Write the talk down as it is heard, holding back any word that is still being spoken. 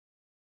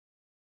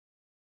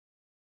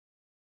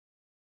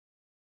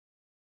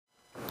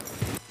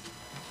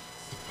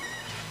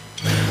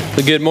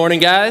Well, good morning,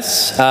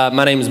 guys.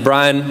 My name is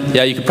Brian.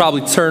 Yeah, you could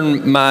probably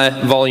turn my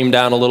volume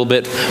down a little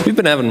bit. We've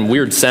been having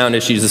weird sound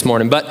issues this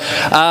morning, but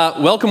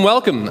welcome.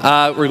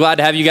 We're glad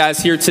to have you guys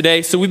here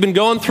today. So we've been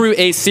going through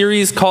a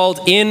series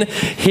called In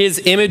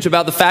His Image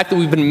about the fact that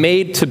we've been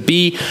made to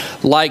be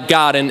like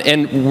God.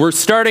 And we're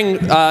starting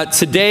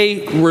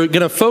today, we're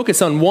going to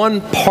focus on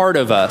one part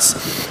of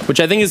us, which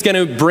I think is going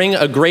to bring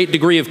a great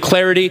degree of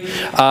clarity,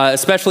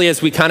 especially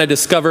as we kind of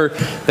discover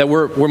that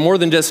we're more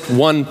than just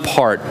one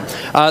part.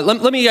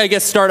 Let me, I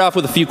guess, start off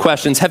with a few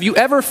questions. Have you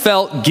ever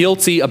felt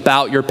guilty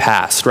about your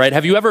past, right?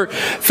 Have you ever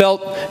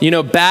felt,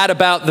 bad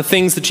about the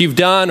things that you've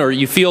done, or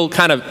you feel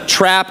kind of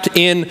trapped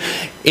in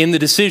the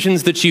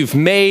decisions that you've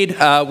made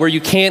where you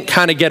can't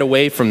kind of get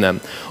away from them?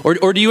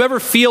 Or do you ever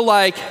feel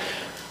like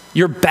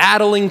you're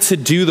battling to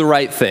do the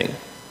right thing?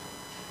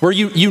 Where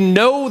you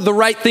know the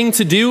right thing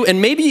to do,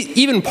 and maybe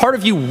even part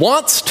of you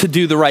wants to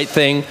do the right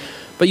thing,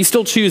 but you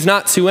still choose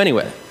not to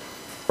anyway.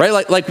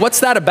 Right? Like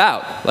what's that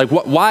about? Like,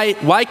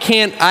 why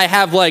can't I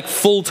have like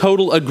full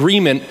total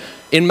agreement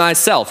in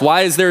myself?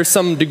 Why is there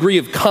some degree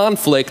of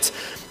conflict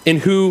in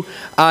who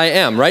I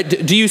am, right?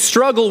 Do you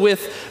struggle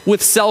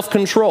with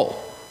self-control?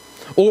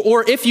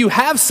 Or if you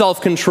have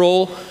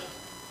self-control,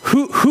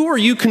 who are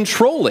you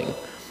controlling?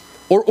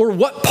 Or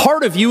what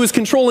part of you is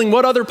controlling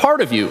what other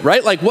part of you,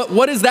 right? Like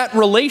what is that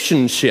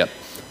relationship?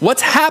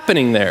 What's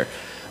happening there?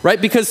 Right?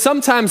 Because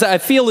sometimes I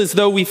feel as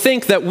though we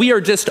think that we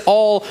are just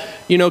all,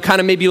 kind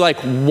of maybe like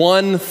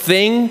one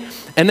thing,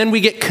 and then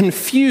we get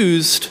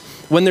confused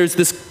when there's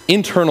this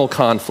internal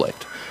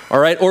conflict,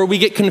 all right? Or we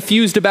get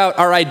confused about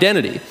our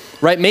identity,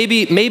 right?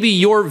 Maybe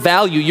your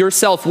value, your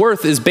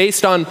self-worth is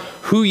based on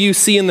who you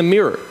see in the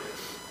mirror,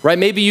 right?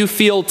 Maybe you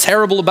feel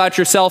terrible about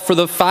yourself for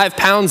the 5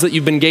 pounds that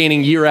you've been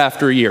gaining year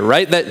after year,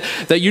 right?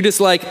 That you just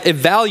like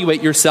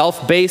evaluate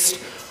yourself based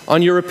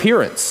on your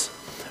appearance,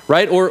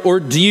 right?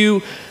 Or do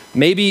you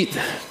maybe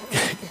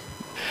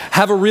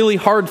have a really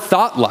hard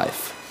thought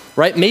life,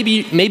 right?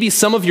 Maybe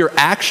some of your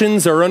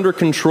actions are under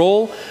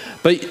control,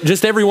 but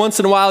just every once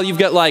in a while you've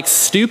got like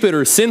stupid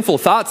or sinful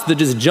thoughts that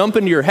just jump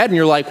into your head and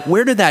you're like,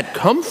 where did that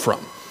come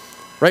from?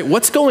 Right?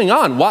 What's going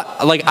on?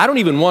 I don't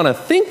even want to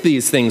think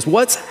these things.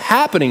 What's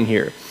happening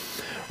here?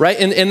 Right?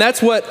 And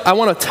that's what I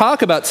want to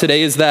talk about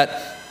today, is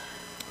that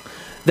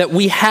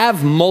we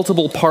have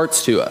multiple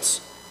parts to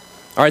us.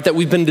 All right? That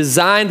we've been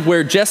designed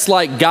where, just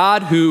like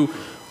God, who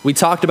we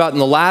talked about in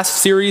the last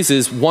series,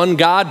 is one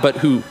God, but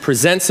who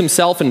presents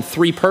himself in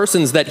 3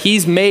 persons, that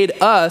he's made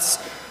us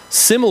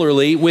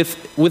similarly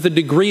with a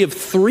degree of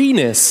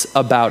threeness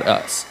about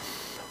us,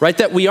 right?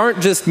 That we aren't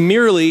just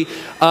merely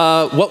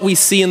what we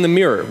see in the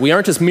mirror. We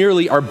aren't just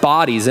merely our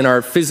bodies and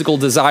our physical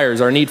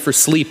desires, our need for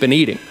sleep and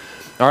eating,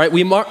 all right?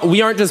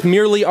 We aren't just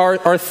merely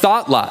our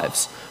thought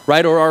lives,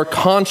 right? Or our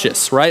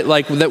conscious, right?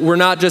 Like that we're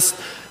not just,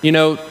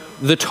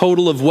 the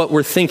total of what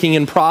we're thinking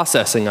and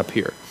processing up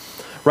here.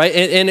 Right?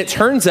 And it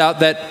turns out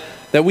that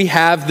we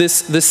have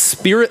this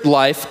spirit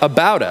life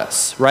about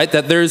us, right?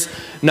 That there's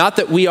not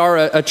that we are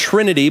a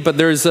trinity, but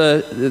there's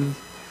the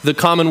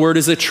common word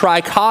is a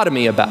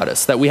trichotomy about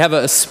us, that we have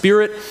a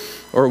spirit,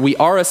 or we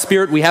are a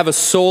spirit, we have a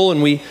soul,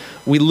 and we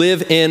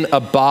live in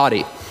a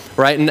body,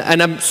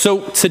 right?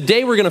 So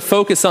today we're going to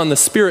focus on the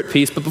spirit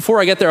piece, but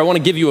before I get there, I want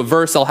to give you a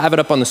verse. I'll have it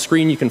up on the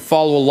screen. You can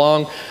follow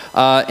along.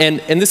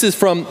 And this is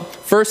from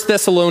 1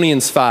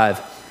 Thessalonians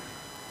 5.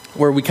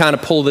 Where we kind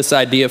of pull this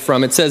idea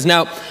from. It says,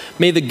 "Now,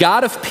 may the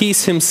God of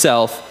peace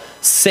himself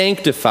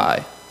sanctify,"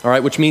 all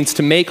right, which means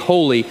to make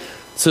holy,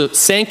 so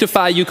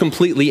sanctify you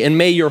completely, "and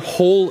may your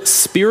whole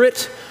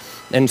spirit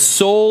and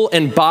soul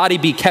and body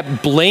be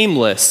kept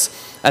blameless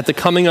at the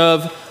coming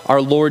of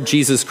our Lord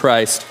Jesus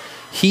Christ.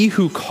 He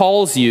who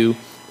calls you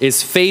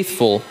is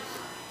faithful,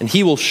 and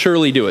he will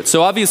surely do it."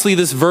 So obviously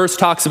this verse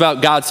talks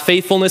about God's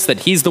faithfulness,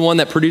 that he's the one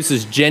that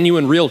produces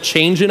genuine, real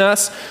change in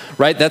us,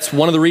 right? That's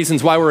one of the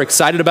reasons why we're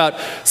excited about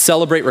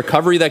Celebrate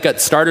Recovery that got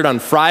started on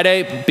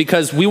Friday,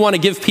 because we want to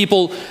give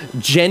people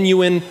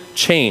genuine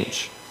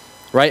change,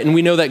 right? And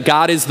we know that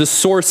God is the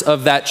source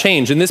of that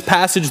change. In this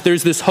passage,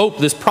 there's this hope,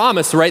 this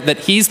promise, right?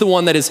 That he's the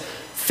one that is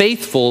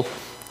faithful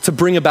to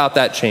bring about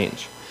that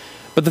change.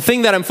 But the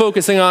thing that I'm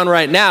focusing on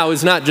right now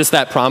is not just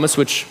that promise,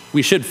 which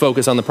we should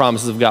focus on the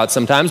promises of God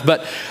sometimes,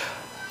 but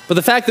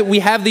the fact that we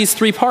have these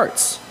 3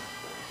 parts,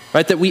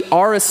 right? That we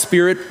are a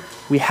spirit,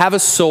 we have a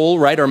soul,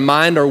 right? Our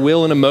mind, our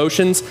will, and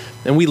emotions,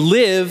 and we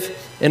live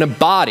in a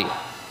body.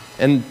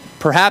 And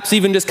perhaps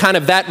even just kind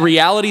of that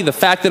reality, the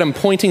fact that I'm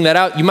pointing that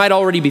out, you might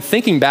already be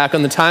thinking back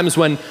on the times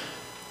when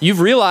you've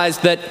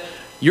realized that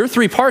your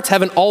 3 parts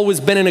haven't always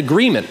been in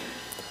agreement.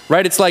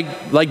 Right? It's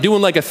like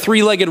doing like a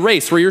 3-legged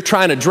race where you're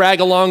trying to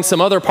drag along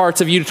some other parts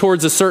of you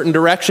towards a certain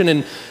direction,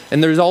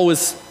 and there's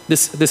always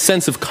this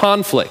sense of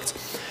conflict.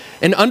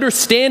 And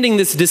understanding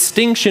this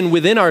distinction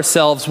within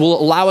ourselves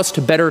will allow us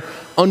to better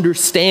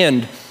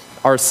understand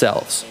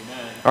ourselves.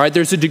 Amen. All right,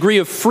 there's a degree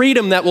of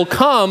freedom that will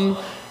come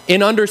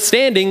in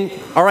understanding,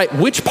 all right,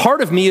 which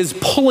part of me is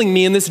pulling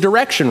me in this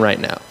direction right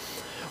now?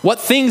 What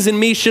things in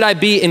me should I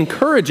be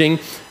encouraging?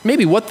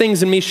 Maybe what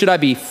things in me should I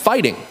be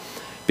fighting?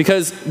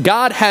 because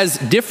God has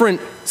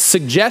different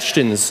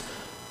suggestions,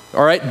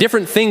 all right,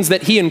 different things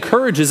that he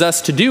encourages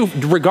us to do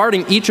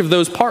regarding each of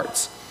those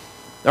parts.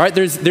 All right,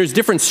 there's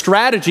different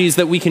strategies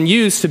that we can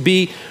use to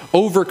be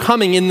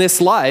overcoming in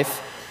this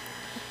life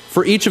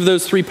for each of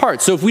those three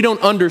parts. So if we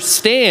don't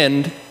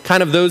understand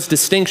kind of those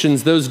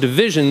distinctions, those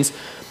divisions,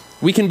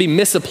 we can be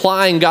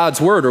misapplying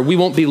God's word, or we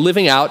won't be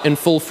living out in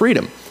full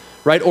freedom,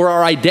 right? Or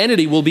our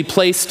identity will be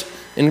placed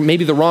in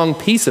maybe the wrong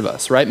piece of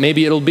us, right?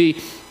 Maybe it'll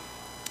be,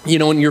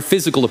 in your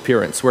physical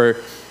appearance, where,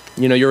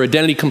 your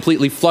identity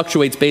completely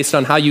fluctuates based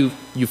on how you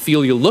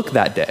feel you look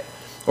that day.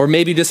 Or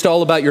maybe just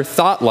all about your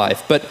thought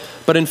life.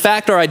 But in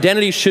fact, our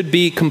identity should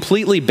be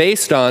completely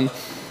based on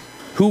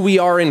who we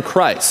are in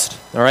Christ,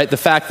 all right? The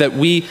fact that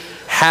we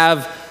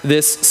have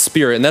this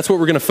spirit, and that's what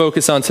we're going to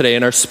focus on today.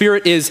 And our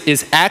spirit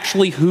is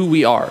actually who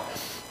we are.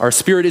 Our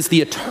spirit is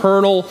the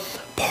eternal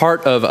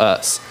part of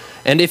us.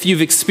 And if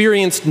you've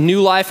experienced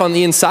new life on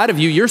the inside of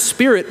you, your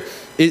spirit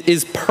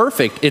is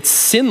perfect. It's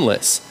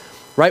sinless,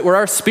 right? Where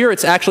our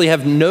spirits actually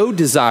have no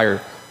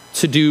desire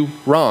to do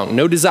wrong,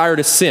 no desire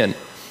to sin.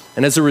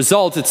 And as a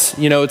result, it's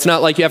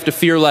not like you have to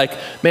fear like,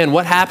 man,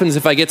 what happens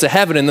if I get to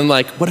heaven? And then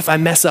like, what if I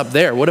mess up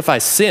there? What if I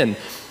sin?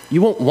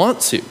 You won't want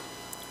to,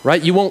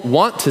 right? You won't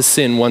want to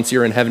sin once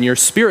you're in heaven. Your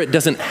spirit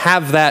doesn't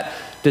have that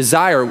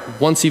desire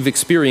once you've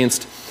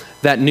experienced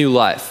that new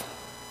life.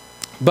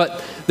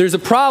 But there's a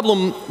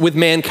problem with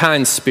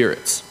mankind's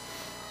spirits.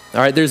 All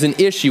right, there's an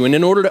issue. And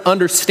in order to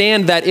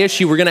understand that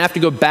issue, we're going to have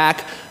to go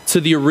back to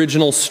the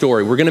original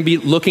story. We're going to be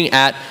looking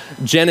at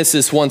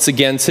Genesis once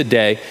again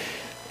today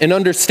and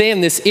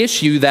understand this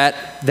issue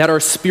that our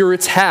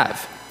spirits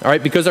have. All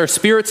right, because our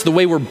spirits, the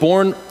way we're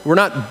born, we're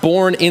not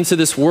born into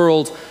this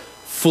world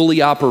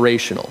fully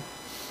operational.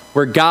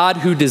 Where God,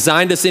 who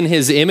designed us in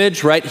his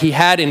image, right, he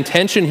had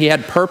intention, he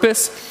had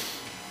purpose,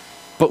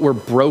 but we're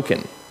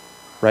broken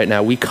right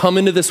now. We come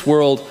into this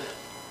world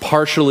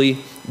partially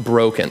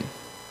broken.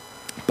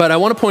 But I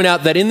want to point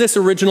out that in this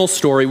original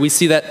story, we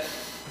see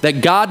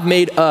that God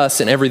made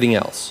us and everything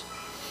else.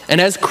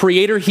 And as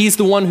creator, he's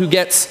the one who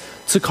gets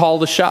to call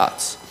the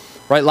shots.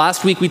 Right?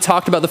 Last week we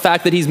talked about the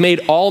fact that he's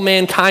made all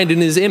mankind in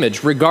his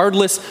image.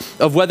 Regardless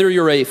of whether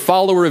you're a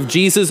follower of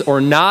Jesus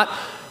or not,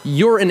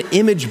 you're an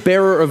image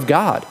bearer of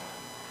God.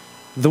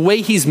 The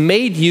way he's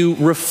made you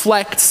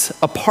reflects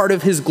a part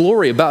of his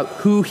glory about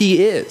who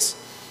he is.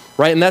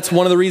 Right? And that's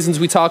one of the reasons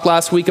we talked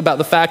last week about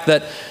the fact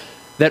that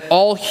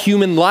all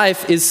human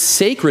life is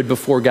sacred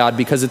before God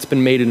because it's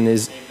been made in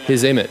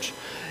his image.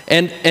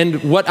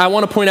 And what I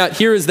want to point out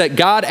here is that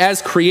God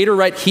as creator,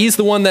 right, he's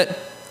the one that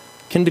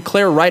can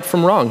declare right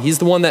from wrong. He's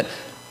the one that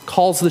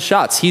calls the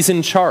shots. He's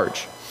in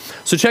charge.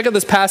 So check out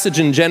this passage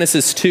in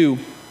Genesis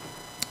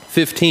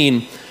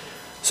 2:15.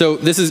 So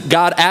this is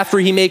God after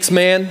he makes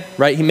man,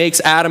 right? He makes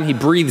Adam. He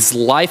breathes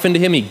life into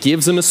him. He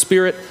gives him a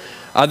spirit.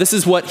 This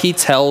is what he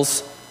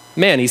tells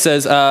man. He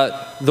says,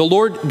 the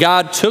Lord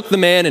God took the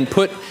man and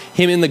put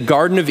him in the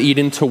Garden of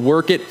Eden to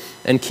work it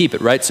and keep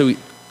it, right? So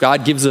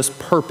God gives us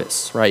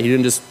purpose, right?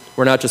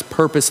 We're not just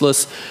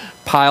purposeless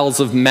piles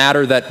of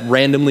matter that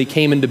randomly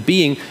came into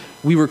being.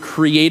 We were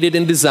created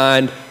and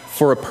designed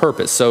for a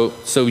purpose.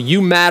 So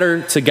you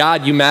matter to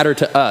God, you matter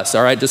to us,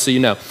 all right, just so you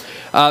know.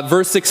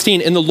 Verse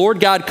 16, and the Lord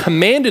God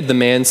commanded the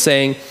man,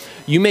 saying,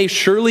 you may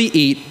surely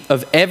eat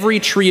of every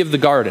tree of the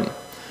garden,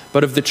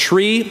 but of the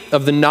tree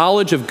of the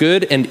knowledge of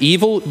good and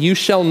evil you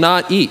shall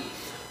not eat.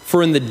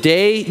 For in the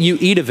day you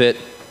eat of it,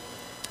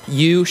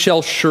 you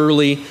shall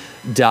surely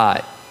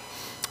die.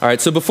 All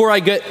right, so before I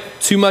get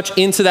too much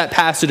into that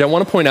passage, I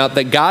want to point out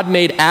that God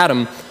made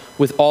Adam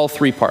with all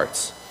three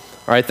parts.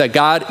 All right, that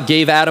God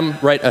gave Adam,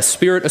 right, a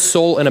spirit, a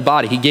soul, and a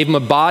body. He gave him a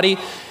body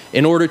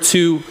in order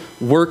to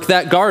work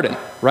that garden,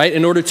 right,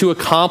 in order to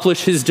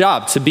accomplish his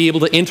job, to be able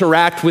to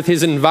interact with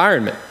his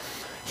environment.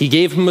 He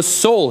gave him a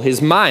soul,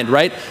 his mind,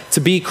 right,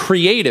 to be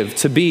creative,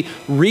 to be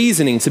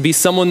reasoning, to be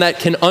someone that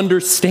can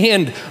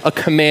understand a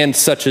command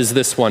such as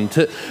this one,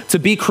 to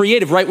be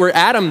creative, right, where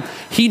Adam,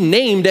 he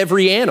named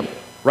every animal,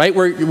 right,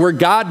 where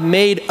God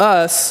made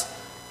us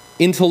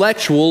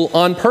intellectual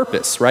on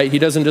purpose, right? He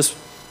doesn't just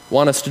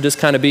want us to just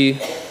kind of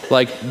be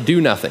like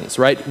do-nothings,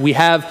 right? We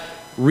have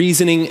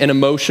reasoning and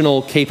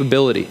emotional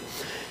capability.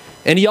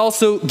 And he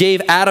also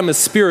gave Adam a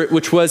spirit,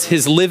 which was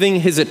his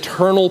living, his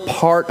eternal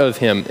part of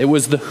him. It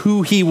was the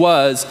who he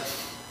was.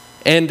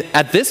 And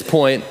at this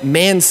point,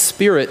 man's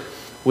spirit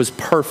was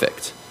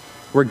perfect,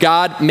 where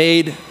God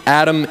made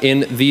Adam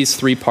in these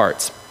three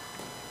parts.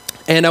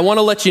 And I want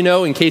to let you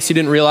know, in case you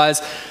didn't realize,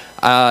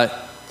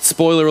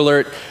 spoiler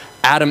alert,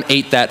 Adam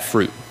ate that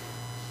fruit.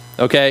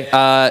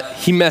 Okay?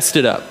 He messed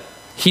it up.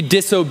 He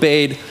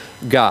disobeyed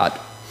God.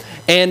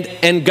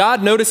 And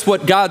God, noticed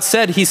what God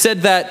said. He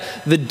said that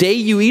the day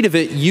you eat of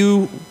it,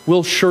 you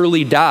will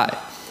surely die.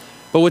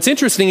 But what's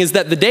interesting is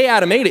that the day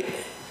Adam ate it,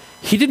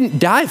 he didn't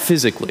die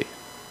physically.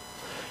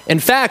 In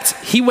fact,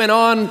 he went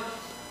on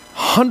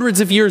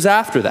hundreds of years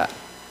after that.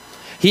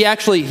 He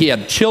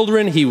had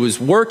children, he was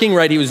working,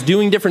 right? He was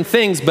doing different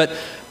things, but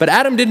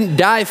Adam didn't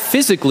die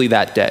physically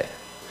that day.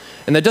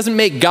 And that doesn't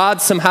make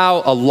God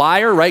somehow a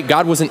liar, right?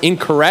 God wasn't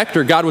incorrect,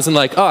 or God wasn't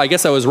like, oh, I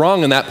guess I was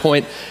wrong on that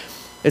point.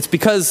 It's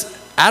because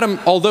Adam,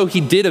 although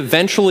he did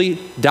eventually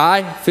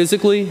die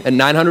physically at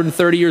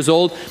 930 years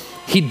old,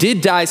 he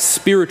did die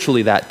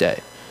spiritually that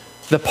day.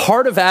 The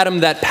part of Adam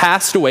that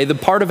passed away, the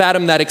part of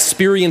Adam that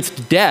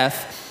experienced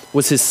death,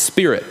 was his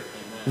spirit,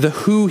 the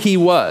who he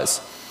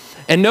was.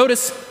 And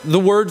notice the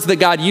words that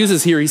God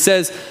uses here. He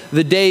says,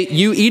 the day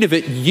you eat of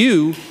it,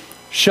 you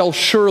shall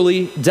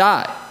surely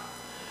die.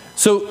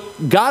 So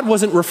God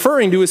wasn't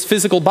referring to his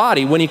physical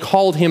body when he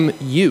called him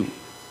you,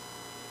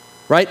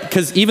 right?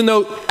 Because even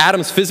though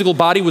Adam's physical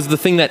body was the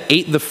thing that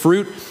ate the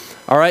fruit,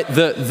 all right,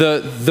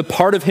 the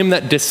part of him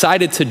that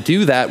decided to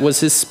do that was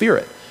his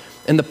spirit.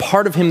 And the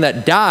part of him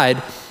that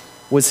died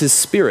was his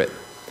spirit.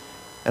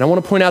 And I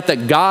want to point out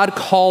that God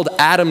called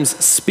Adam's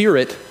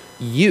spirit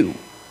you.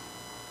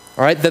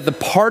 All right, that the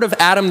part of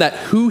Adam that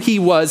who he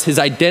was, his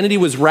identity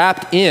was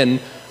wrapped in,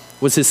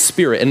 was his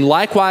spirit. And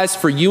likewise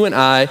for you and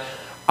I,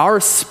 our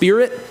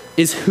spirit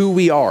is who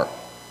we are.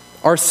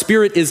 Our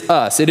spirit is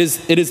us. It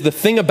is the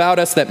thing about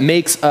us that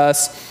makes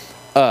us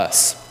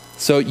us.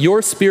 So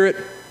your spirit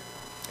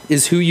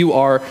is who you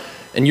are,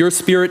 and your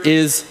spirit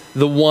is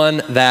the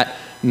one that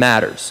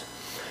matters.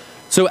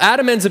 So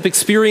Adam ends up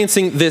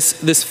experiencing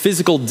this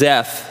physical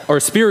death, or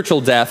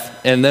spiritual death,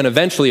 and then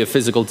eventually a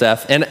physical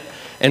death.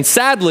 And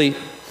sadly,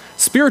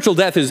 spiritual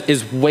death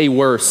is way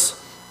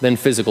worse than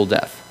physical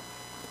death,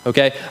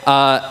 okay?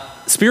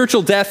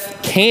 Spiritual death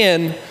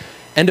can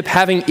end up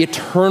having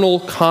eternal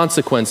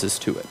consequences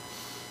to it,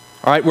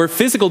 all right? Where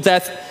physical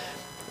death,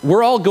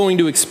 we're all going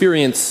to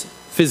experience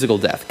physical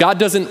death. God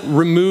doesn't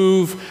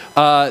remove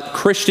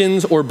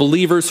Christians or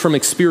believers from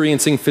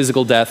experiencing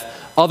physical death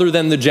other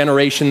than the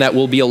generation that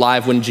will be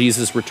alive when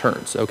Jesus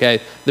returns,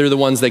 okay? They're the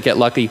ones that get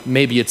lucky.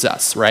 Maybe it's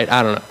us, right?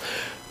 I don't know.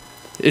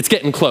 It's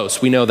getting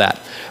close, we know that.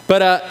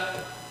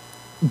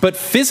 But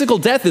physical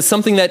death is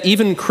something that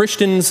even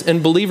Christians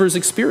and believers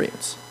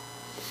experience.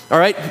 All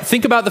right?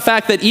 Think about the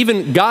fact that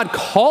even God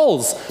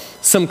calls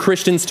some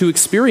Christians to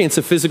experience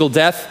a physical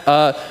death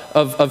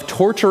of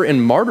torture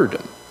and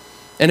martyrdom.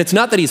 And it's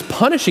not that he's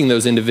punishing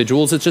those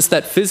individuals, it's just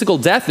that physical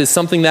death is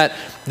something that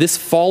this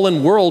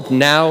fallen world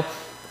now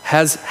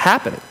has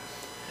happening.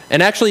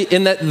 And actually,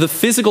 in that the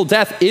physical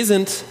death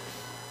isn't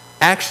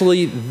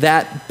actually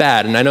that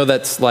bad. And I know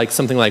that's like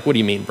something like, what do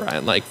you mean,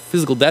 Brian? Like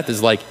physical death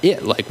is like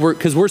it, like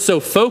because we're so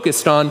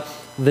focused on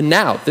the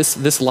now.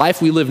 This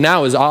life we live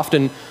now is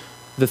often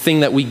the thing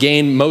that we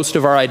gain most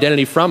of our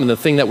identity from and the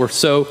thing that we're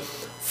so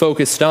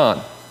focused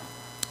on.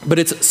 But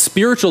it's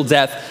spiritual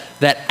death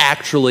that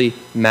actually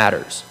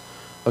matters.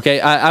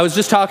 Okay, I was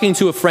just talking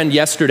to a friend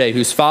yesterday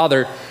whose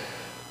father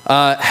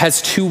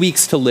has 2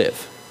 weeks to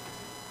live.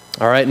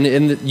 All right,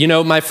 and you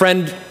know, my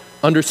friend,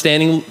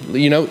 understanding,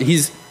 you know,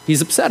 he's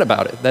upset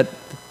about it.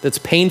 That's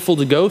painful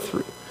to go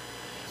through.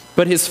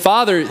 But his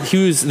father,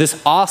 who's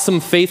this awesome,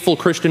 faithful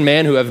Christian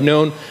man who I've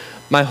known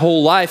my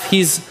whole life,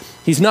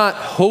 he's not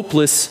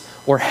hopeless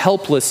or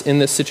helpless in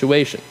this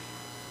situation,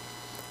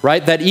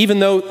 right? That even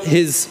though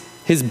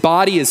his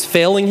body is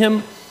failing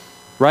him,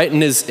 right,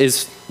 and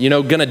is you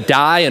know, gonna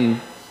die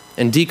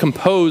and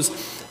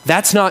decompose,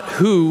 that's not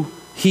who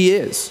he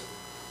is.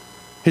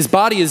 His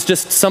body is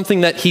just something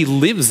that he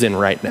lives in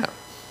right now.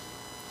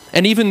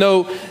 And even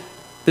though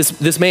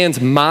this man's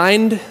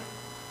mind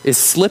is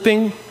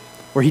slipping,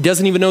 where he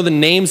doesn't even know the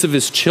names of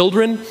his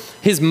children,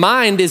 his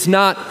mind is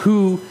not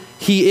who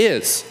he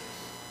is.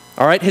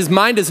 All right? His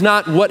mind is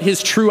not what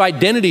his true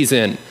identity's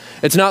in.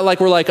 It's not like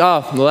we're like,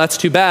 oh, well, that's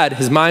too bad.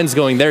 His mind's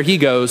going, there he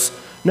goes.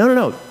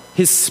 No.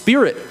 His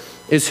spirit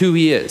is who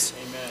he is.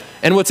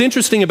 And what's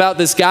interesting about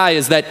this guy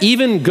is that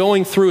even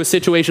going through a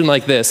situation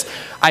like this,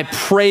 I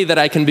pray that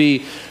I can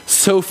be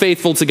so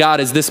faithful to God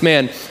as this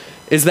man,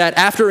 is that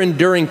after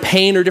enduring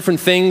pain or different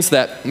things,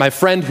 that my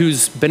friend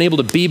who's been able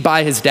to be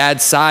by his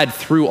dad's side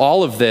through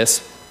all of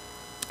this,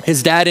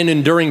 his dad in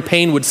enduring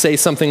pain would say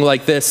something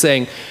like this,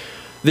 saying,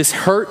 this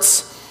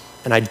hurts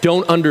and I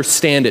don't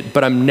understand it,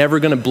 but I'm never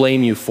going to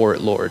blame you for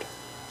it, Lord.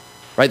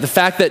 Right? The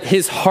fact that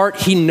his heart,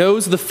 he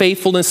knows the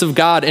faithfulness of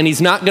God, and he's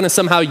not going to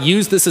somehow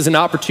use this as an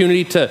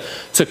opportunity to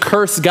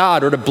curse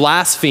God or to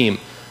blaspheme,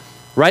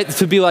 right?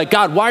 To be like,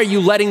 God, why are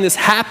you letting this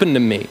happen to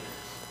me?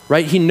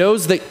 Right? He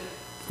knows that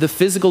the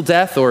physical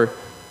death or,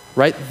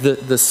 right,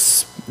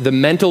 the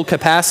mental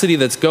capacity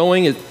that's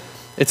going,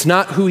 it's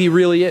not who he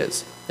really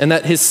is. And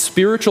that his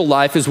spiritual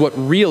life is what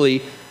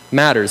really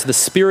matters. The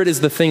spirit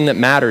is the thing that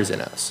matters in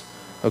us.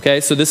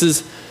 Okay? So this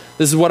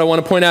is what I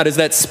want to point out, is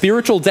that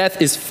spiritual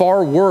death is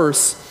far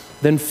worse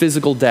than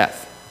physical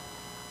death.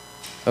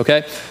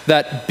 Okay?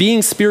 That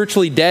being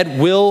spiritually dead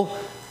will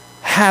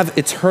have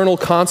eternal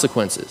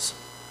consequences.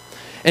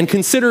 And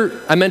consider,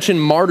 I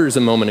mentioned martyrs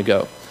a moment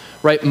ago,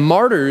 right?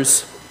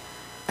 Martyrs,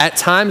 at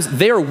times,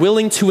 they are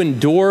willing to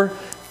endure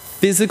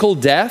physical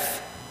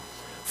death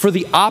for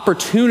the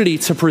opportunity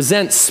to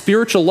present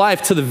spiritual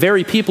life to the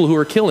very people who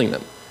are killing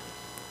them.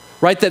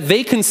 Right? That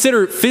they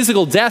consider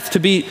physical death to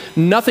be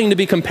nothing to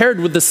be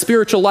compared with the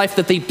spiritual life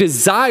that they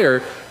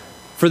desire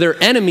for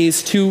their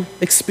enemies to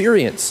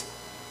experience.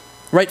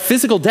 right?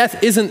 Physical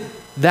death isn't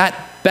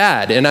that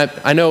bad. And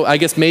I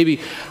guess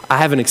maybe I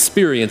haven't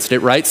experienced it,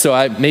 right? So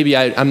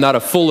I'm not a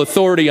full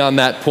authority on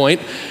that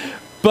point.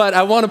 But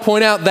I want to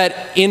point out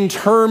that in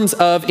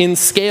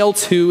scale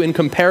to, in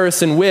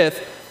comparison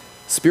with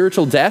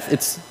spiritual death,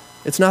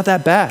 it's not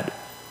that bad.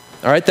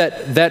 All right,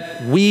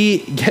 that we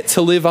get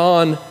to live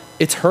on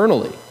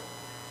eternally.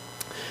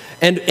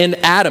 And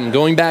Adam,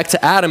 going back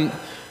to Adam,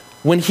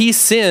 when he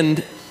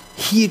sinned,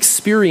 he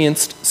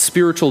experienced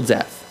spiritual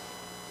death.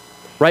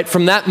 Right?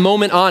 From that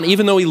moment on,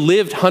 even though he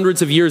lived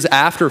hundreds of years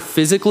after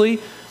physically,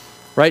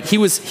 right? He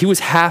was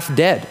half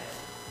dead.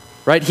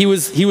 Right? He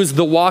was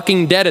the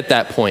walking dead at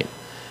that point.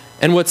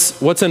 And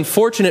what's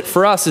unfortunate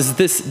for us is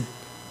this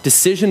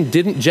decision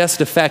didn't just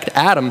affect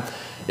Adam.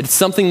 It's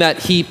something that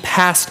he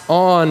passed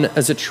on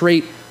as a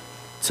trait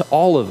to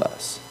all of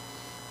us.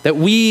 That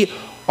we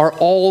are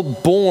all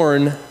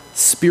born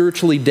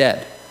spiritually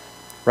dead.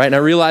 Right? And I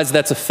realize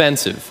that's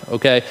offensive,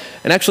 okay?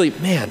 And actually,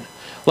 man,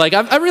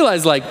 I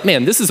realized,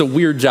 this is a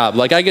weird job.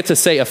 I get to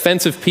say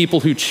offensive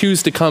people who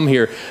choose to come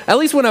here. At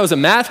least when I was a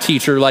math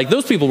teacher,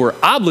 those people were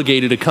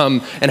obligated to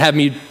come and have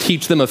me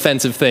teach them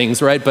offensive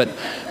things, right? But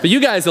you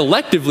guys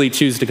electively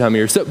choose to come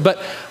here.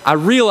 But I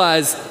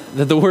realize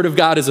that the word of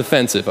God is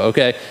offensive,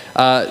 okay?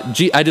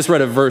 I just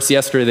read a verse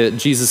yesterday that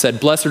Jesus said,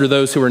 "Blessed are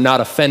those who are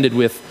not offended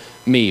with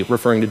me,"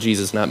 referring to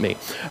Jesus, not me.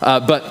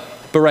 But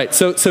right,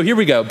 so here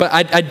we go. But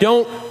I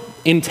don't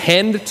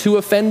intend to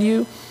offend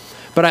you.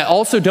 But I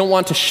also don't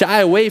want to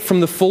shy away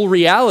from the full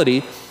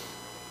reality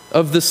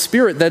of the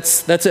Spirit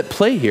that's at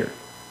play here.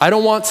 I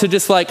don't want to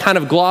just kind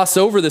of gloss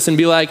over this and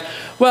be like,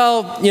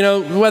 well,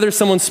 whether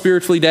someone's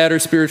spiritually dead or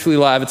spiritually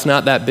alive, it's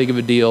not that big of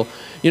a deal.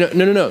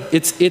 No.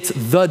 It's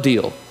the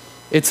deal.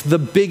 It's the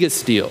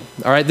biggest deal.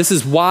 All right. This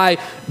is why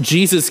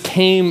Jesus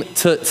came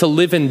to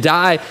live and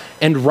die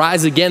and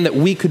rise again, that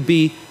we could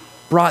be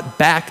brought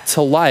back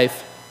to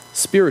life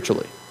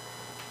spiritually.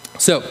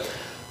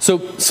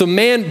 So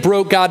man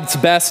broke God's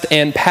best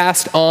and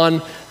passed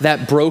on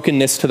that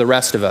brokenness to the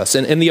rest of us.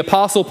 And the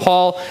Apostle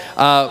Paul,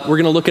 we're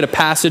going to look at a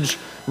passage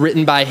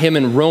written by him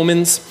in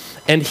Romans,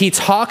 and he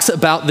talks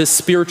about this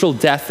spiritual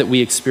death that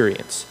we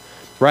experience,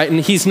 right? And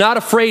he's not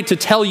afraid to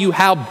tell you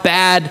how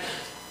bad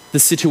the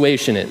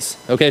situation is.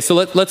 Okay, so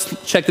let's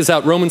check this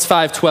out. Romans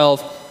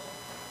 5:12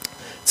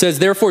 says,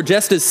 "Therefore,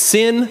 just as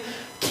sin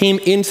came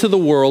into the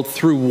world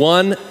through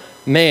one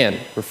man,"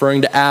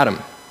 referring to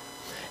Adam,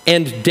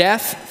 "and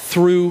death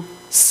through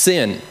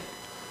sin."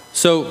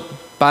 So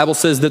Bible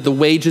says that the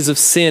wages of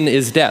sin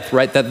is death,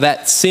 right?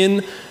 That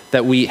sin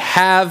that we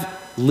have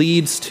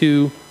leads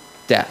to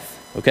death,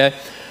 okay?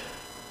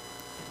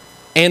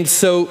 And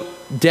so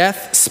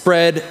death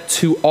spread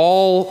to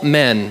all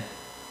men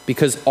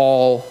because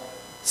all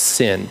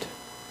sinned.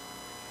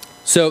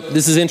 So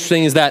this is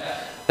interesting, is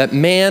that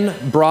man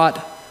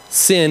brought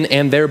sin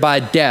and thereby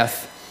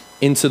death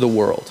into the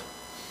world.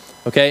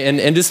 Okay,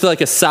 and just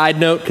a side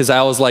note, because I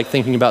always like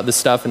thinking about this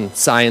stuff and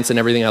science and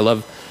everything. I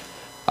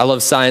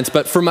love science.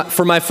 But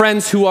for my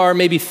friends who are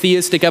maybe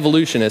theistic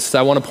evolutionists,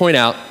 I want to point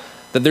out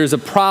that there's a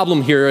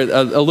problem here,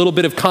 a little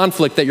bit of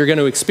conflict that you're going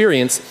to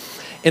experience,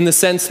 in the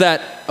sense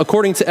that,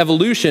 according to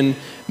evolution,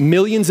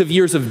 millions of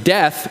years of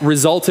death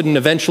resulted in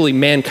eventually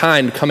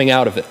mankind coming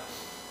out of it.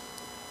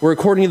 Where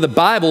according to the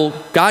Bible,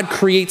 God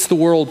creates the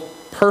world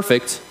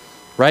perfect,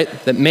 right?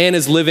 That man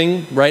is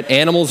living, right?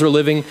 Animals are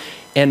living,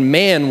 and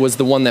man was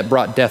the one that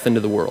brought death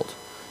into the world.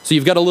 So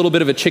you've got a little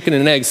bit of a chicken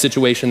and egg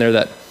situation there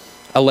that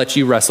I'll let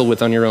you wrestle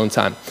with on your own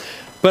time.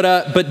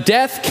 But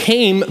death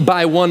came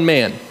by one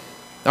man.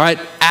 All right,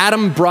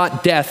 Adam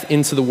brought death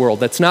into the world.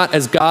 That's not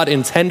as God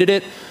intended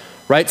it,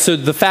 right? So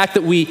the fact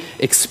that we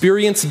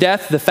experience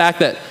death, the fact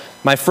that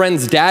my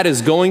friend's dad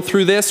is going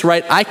through this,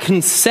 right? I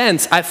can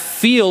sense, I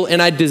feel,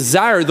 and I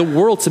desire the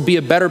world to be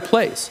a better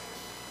place,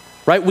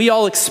 right? We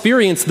all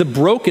experience the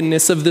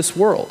brokenness of this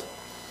world.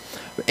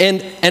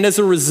 And as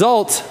a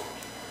result,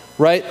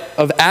 right,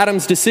 of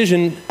Adam's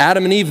decision,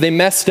 Adam and Eve, they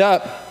messed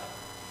up.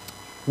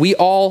 We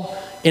all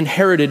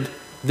inherited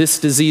this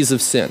disease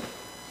of sin.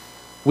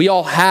 We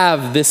all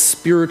have this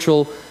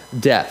spiritual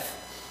death,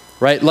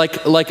 right?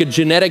 Like a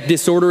genetic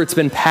disorder, it's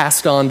been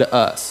passed on to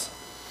us.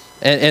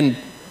 And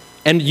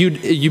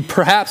you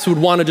perhaps would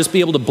want to just be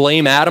able to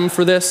blame Adam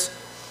for this,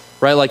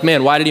 right? Like,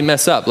 man, why did he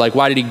mess up? Like,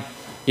 why did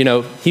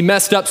he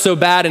messed up so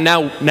bad, and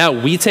now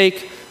we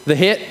take the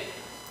hit,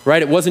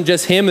 right? It wasn't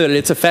just him, that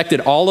it's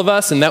affected all of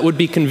us, and that would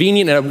be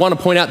convenient. And I want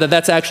to point out that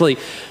that's actually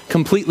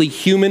completely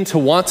human to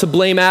want to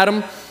blame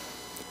Adam.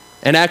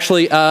 And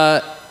actually,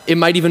 it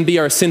might even be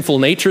our sinful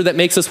nature that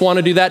makes us want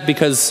to do that,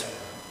 because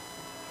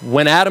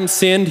when Adam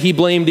sinned, he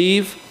blamed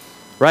Eve,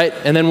 right?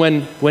 And then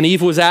when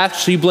Eve was asked,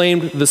 she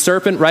blamed the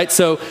serpent, right?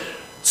 So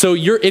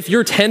if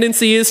your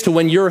tendency is to,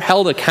 when you're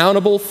held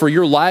accountable for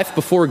your life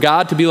before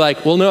God, to be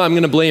like, well, no, I'm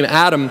going to blame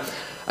Adam,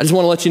 I just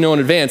want to let you know in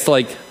advance,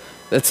 like,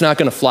 that's not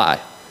going to fly,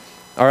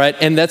 all right?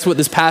 And that's what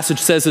this passage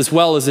says as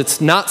well, is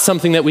it's not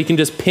something that we can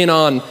just pin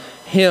on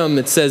him.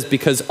 It says,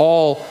 because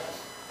all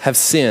have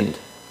sinned.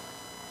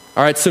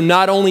 All right, so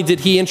not only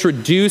did he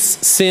introduce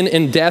sin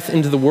and death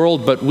into the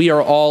world, but we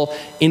are all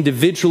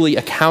individually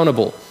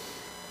accountable.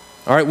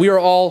 All right, we are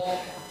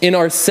all in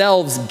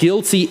ourselves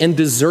guilty and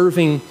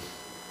deserving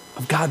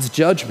of God's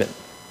judgment.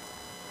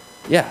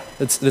 Yeah,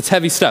 that's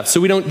heavy stuff.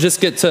 So we don't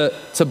just get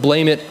to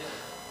blame it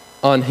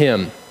on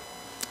him.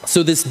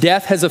 So this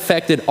death has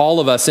affected all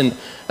of us, and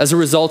as a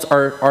result,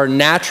 our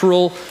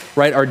natural,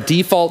 right, our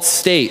default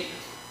state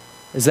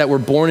is that we're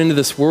born into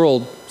this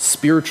world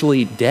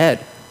spiritually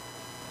dead,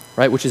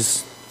 right, which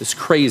is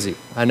crazy,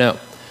 I know.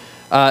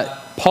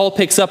 Paul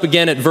picks up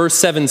again at verse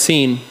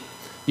 17.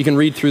 You can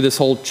read through this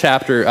whole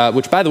chapter,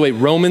 which, by the way,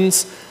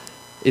 Romans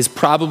is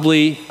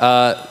probably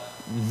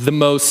the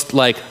most,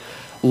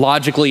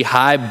 logically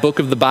high book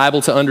of the Bible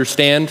to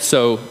understand.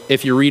 So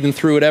if you're reading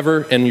through it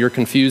ever and you're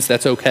confused,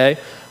 that's okay.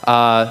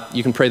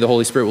 You can pray the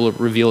Holy Spirit will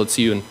reveal it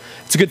to you. And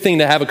it's a good thing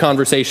to have a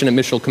conversation at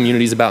missional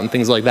communities about and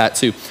things like that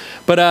too.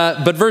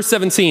 But verse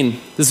 17,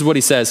 this is what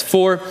he says.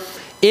 For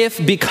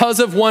if because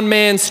of one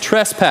man's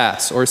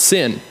trespass or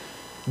sin,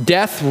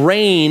 death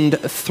reigned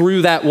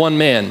through that one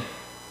man,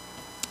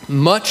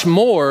 much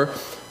more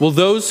will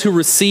those who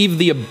receive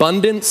the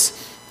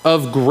abundance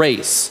of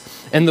grace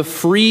and the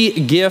free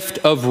gift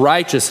of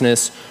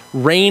righteousness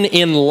reign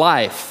in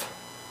life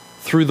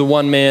through the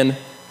one man,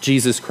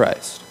 Jesus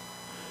Christ.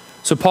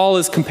 So Paul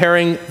is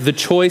comparing the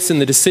choice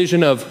and the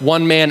decision of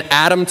one man,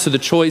 Adam, to the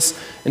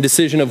choice and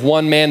decision of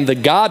one man, the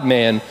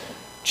God-man,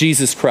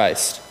 Jesus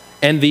Christ,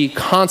 and the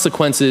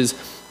consequences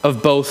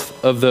of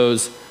both of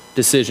those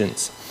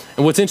decisions.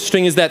 And what's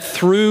interesting is that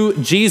through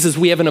Jesus,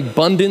 we have an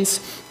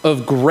abundance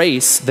of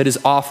grace that is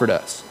offered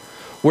us,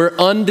 where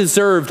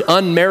undeserved,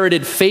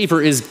 unmerited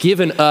favor is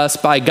given us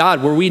by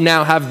God, where we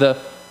now have the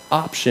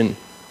option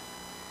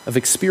of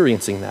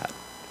experiencing that,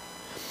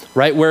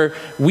 right? Where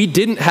we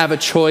didn't have a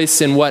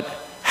choice in what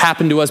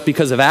happened to us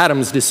because of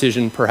Adam's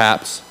decision,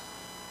 perhaps,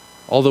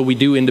 although we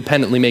do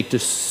independently make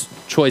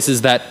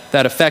choices that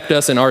affect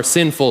us and are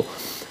sinful,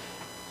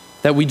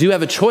 that we do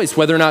have a choice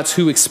whether or not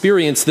to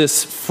experience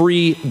this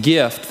free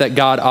gift that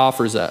God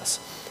offers us,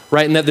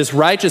 right? And that this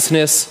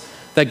righteousness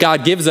that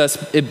God gives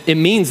us, it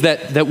means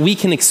that we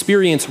can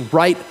experience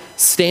right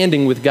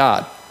standing with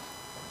God,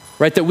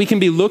 right? That we can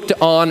be looked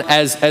on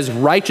as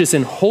righteous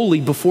and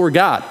holy before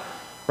God,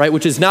 right?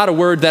 Which is not a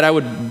word that I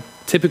would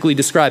typically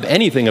describe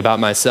anything about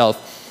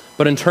myself,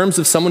 but in terms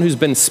of someone who's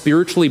been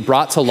spiritually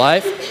brought to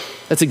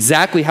life, that's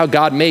exactly how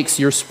God makes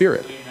your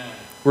spirit,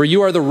 where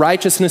you are the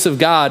righteousness of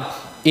God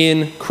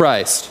in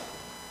Christ.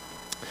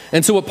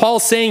 And so what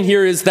Paul's saying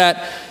here is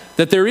that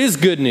there is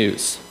good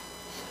news.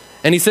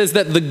 And he says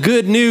that the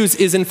good news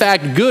is in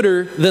fact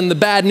gooder than the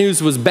bad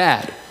news was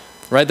bad,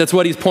 right? That's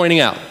what he's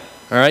pointing out,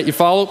 all right? You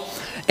follow?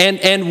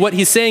 And what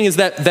he's saying is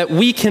that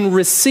we can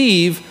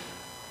receive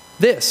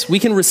this. We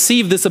can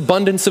receive this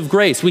abundance of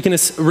grace. We can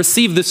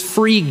receive this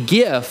free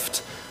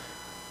gift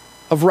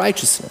of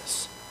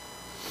righteousness.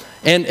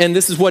 And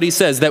this is what he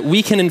says, that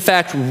we can in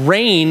fact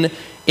reign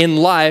in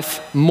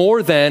life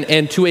more than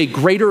and to a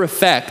greater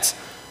effect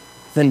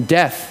than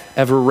death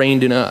ever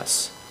reigned in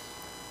us.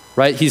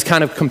 Right? He's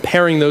kind of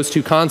comparing those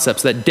two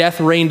concepts, that death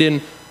reigned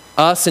in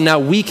us and now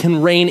we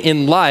can reign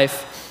in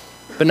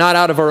life, but not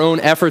out of our own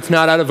efforts,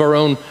 not out of our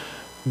own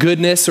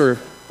goodness or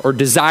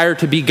desire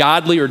to be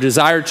godly or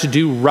desire to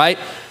do right,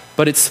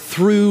 but it's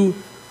through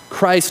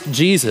Christ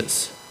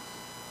Jesus.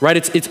 Right?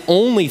 It's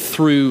only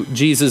through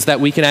Jesus that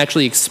we can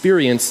actually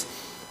experience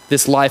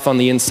this life on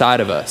the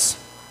inside of us.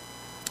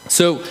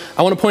 So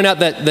I want to point out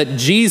that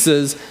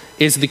Jesus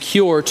is the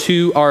cure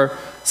to our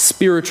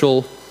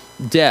spiritual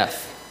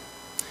death.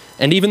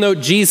 And even though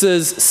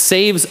Jesus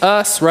saves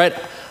us, right,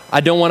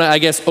 I don't want to,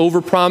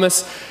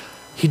 overpromise.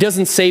 He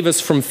doesn't save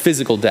us from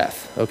physical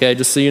death, okay?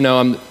 Just so you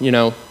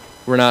know,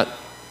 we're not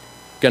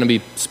going to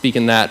be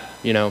speaking that,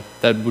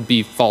 that would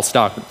be false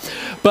doctrine.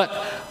 But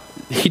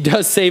he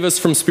does save us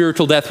from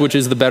spiritual death, which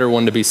is the better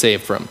one to be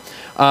saved from.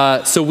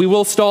 So we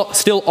will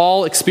still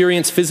all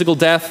experience physical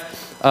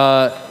death,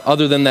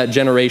 other than that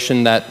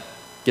generation that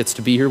gets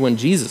to be here when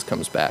Jesus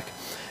comes back.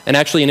 And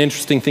actually, an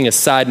interesting thing, a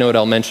side note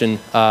I'll mention,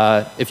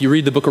 if you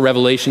read the book of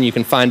Revelation, you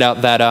can find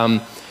out that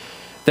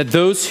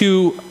those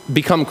who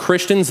become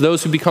Christians,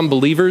 those who become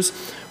believers,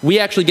 we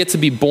actually get to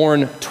be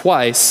born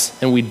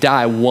twice and we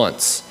die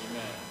once.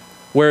 Amen.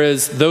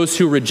 Whereas those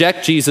who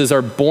reject Jesus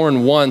are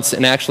born once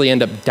and actually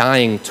end up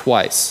dying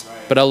twice.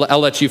 Right. But I'll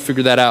let you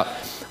figure that out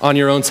on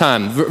your own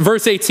time.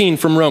 Verse 18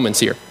 from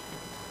Romans here.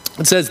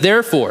 It says,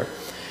 therefore,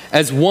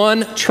 as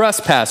one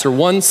trespass or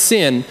one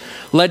sin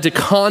led to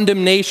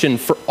condemnation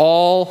for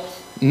all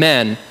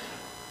men,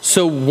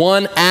 so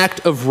one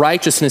act of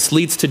righteousness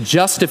leads to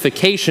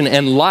justification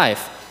and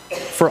life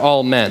for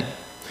all men.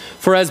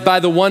 For as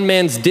by the one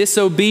man's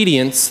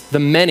disobedience the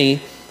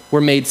many were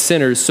made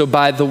sinners, so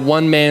by the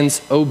one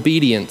man's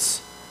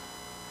obedience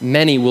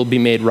many will be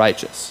made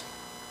righteous.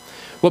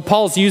 What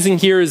Paul's using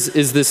here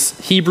is this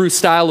Hebrew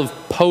style of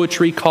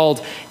poetry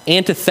called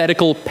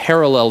antithetical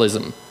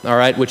parallelism, all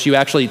right, which you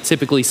actually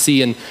typically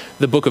see in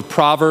the book of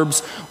Proverbs,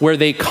 where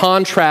they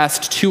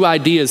contrast two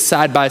ideas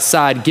side by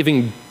side,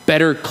 giving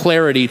better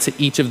clarity to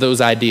each of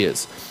those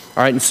ideas.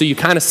 All right, and so you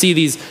kind of see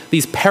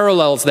these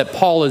parallels that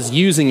Paul is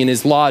using in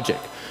his logic.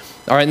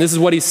 All right, and this is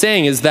what he's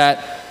saying is that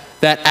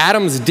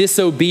Adam's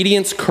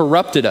disobedience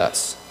corrupted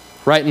us,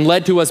 right, and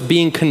led to us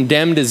being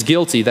condemned as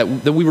guilty, that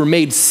we were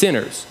made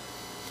sinners.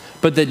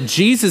 But that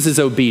Jesus'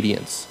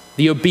 obedience,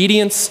 the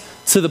obedience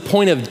to the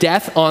point of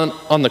death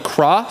on the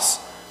cross,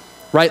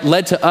 right,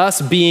 led to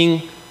us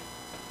being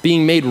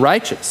made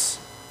righteous,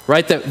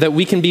 right, that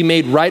we can be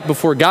made right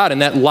before God,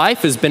 and that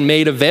life has been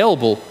made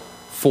available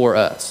for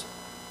us.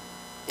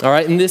 All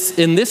right, in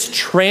this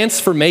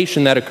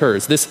transformation that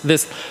occurs,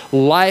 this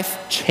life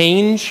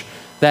change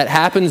that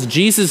happens,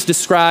 Jesus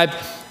described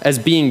as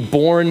being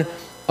born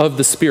of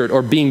the Spirit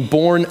or being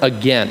born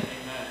again.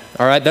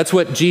 All right, that's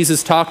what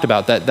Jesus talked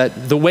about,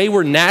 that the way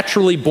we're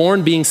naturally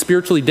born, being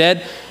spiritually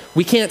dead,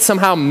 we can't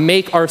somehow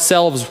make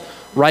ourselves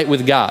right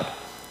with God,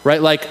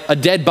 right? Like a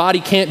dead body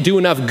can't do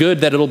enough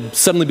good that it'll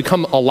suddenly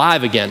become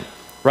alive again,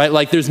 right?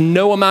 Like there's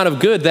no amount of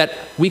good that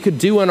we could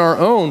do on our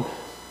own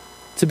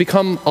to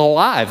become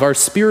alive. Our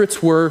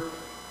spirits were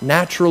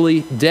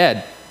naturally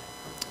dead.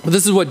 But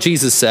this is what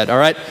Jesus said, all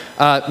right?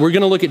 We're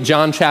going to look at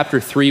John chapter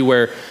 3,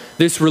 where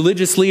this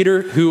religious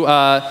leader who,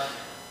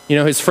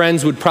 his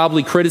friends would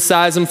probably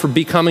criticize him for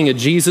becoming a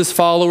Jesus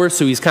follower,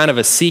 so he's kind of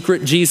a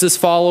secret Jesus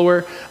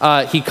follower.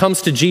 He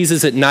comes to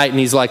Jesus at night and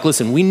he's like,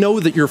 listen, we know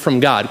that you're from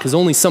God, because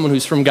only someone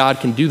who's from God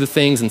can do the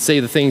things and say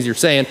the things you're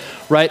saying,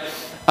 right?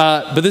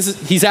 But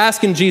he's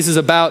asking Jesus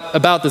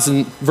about this.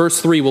 In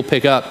verse 3, we'll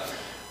pick up.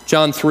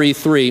 John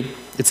 3:3.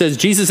 It says,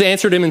 Jesus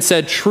answered him and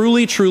said,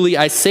 truly, truly,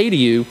 I say to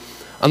you,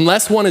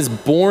 unless one is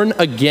born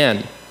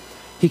again,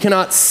 he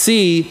cannot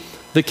see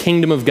the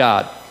kingdom of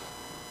God.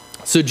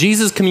 So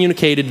Jesus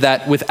communicated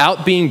that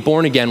without being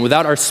born again,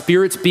 without our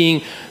spirits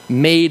being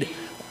made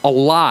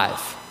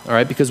alive, all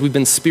right, because we've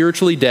been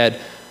spiritually dead,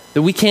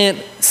 that we can't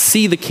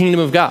see the kingdom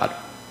of God.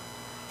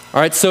 All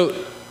right, so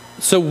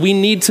we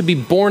need to be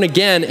born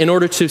again in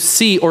order to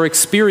see or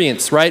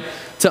experience, right,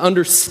 to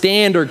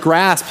understand or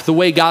grasp the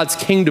way God's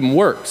kingdom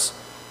works.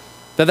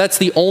 That's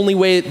the only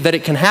way that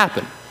it can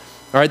happen.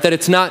 All right, that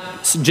it's not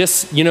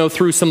just,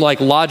 through some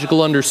like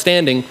logical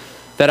understanding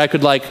that I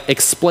could like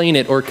explain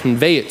it or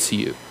convey it to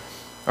you.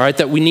 All right,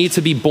 that we need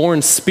to be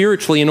born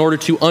spiritually in order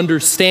to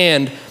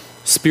understand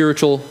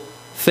spiritual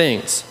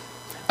things.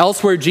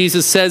 Elsewhere,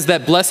 Jesus says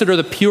that blessed are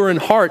the pure in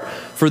heart,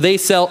 for they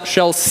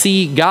shall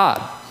see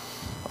God.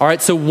 All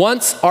right, so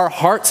once our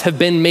hearts have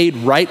been made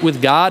right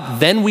with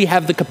God, then we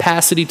have the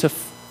capacity to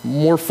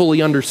more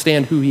fully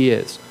understand who he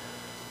is.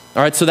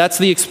 All right, so that's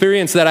the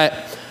experience that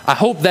I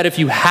hope that if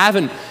you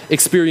haven't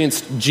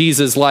experienced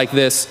Jesus like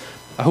this,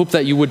 I hope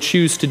that you would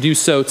choose to do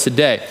so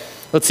today.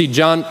 Let's see,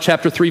 John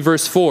chapter 3,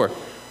 verse 4,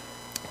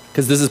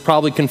 because this is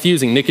probably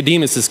confusing.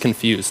 Nicodemus is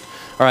confused,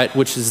 all right,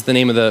 which is the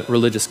name of the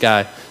religious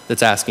guy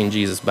that's asking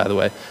Jesus, by the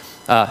way,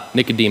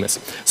 Nicodemus.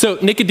 So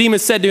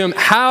Nicodemus said to him,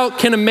 how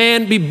can a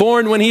man be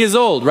born when he is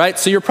old, right?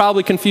 So you're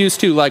probably confused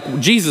too, like,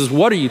 Jesus,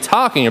 what are you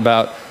talking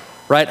about?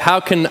 Right? How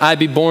can I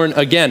be born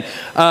again?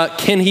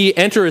 Can he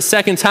enter a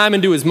second time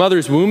into his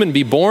mother's womb and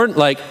be born?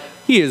 Like,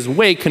 he is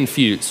way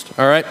confused,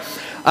 all right?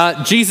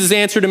 Jesus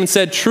answered him and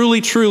said,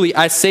 truly, truly,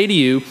 I say to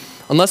you,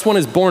 unless one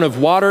is born of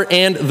water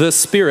and the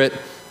Spirit,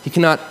 he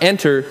cannot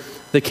enter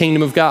the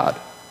kingdom of God.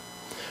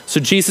 So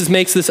Jesus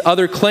makes this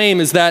other claim,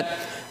 is that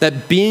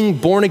being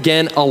born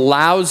again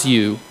allows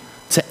you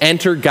to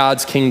enter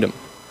God's kingdom.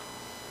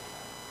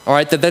 All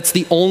right, that's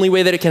the only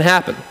way that it can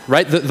happen,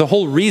 right? The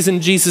whole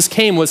reason Jesus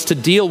came was to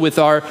deal with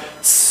our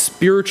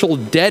spiritual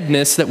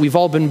deadness that we've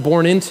all been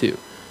born into.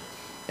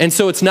 And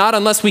so it's not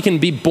unless we can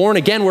be born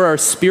again, where our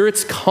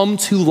spirits come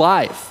to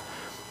life,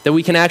 that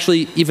we can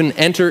actually even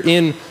enter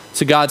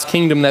into God's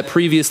kingdom that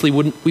previously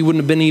we wouldn't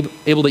have been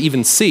able to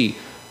even see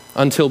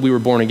until we were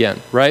born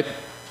again, right?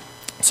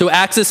 So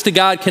access to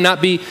God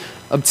cannot be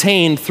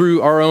obtained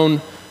through our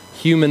own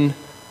human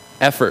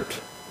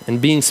effort. And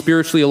being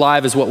spiritually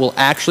alive is what will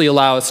actually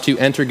allow us to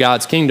enter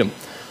God's kingdom.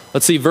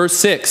 Let's see, verse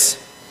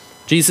 6.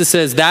 Jesus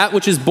says, that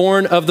which is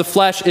born of the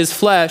flesh is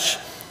flesh,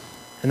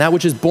 and that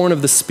which is born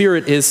of the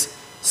Spirit is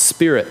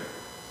spirit.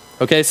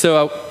 Okay,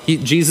 so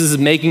Jesus is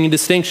making a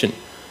distinction.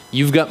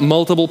 You've got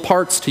multiple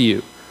parts to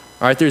you.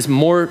 All right, there's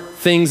more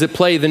things at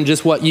play than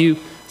just what you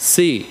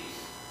see.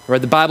 All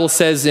right, the Bible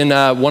says in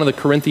one of the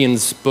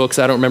Corinthians books,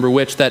 I don't remember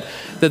which, that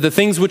the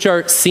things which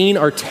are seen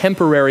are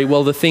temporary,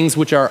 while the things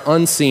which are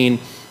unseen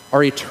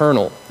are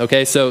eternal.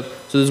 Okay, so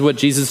this is what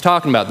Jesus is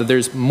talking about, that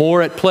there's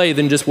more at play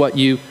than just what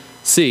you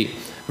see.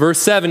 Verse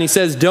 7, he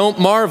says, don't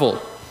marvel,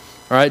 all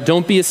right,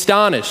 don't be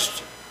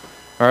astonished,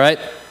 all right,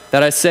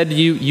 that I said to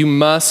you, you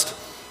must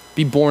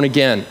be born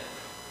again.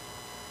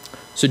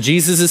 So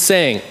Jesus is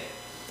saying,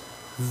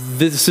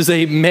 this is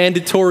a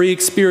mandatory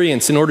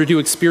experience. In order to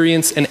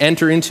experience and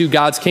enter into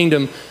God's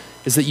kingdom,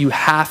 is that you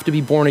have to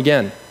be born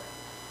again.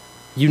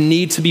 You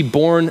need to be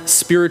born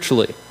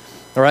spiritually.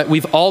 All right,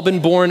 we've all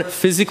been born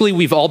physically.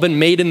 We've all been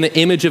made in the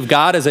image of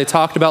God, as I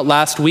talked about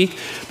last week.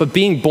 But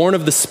being born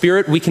of the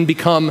Spirit, we can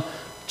become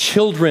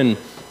children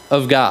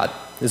of God,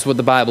 is what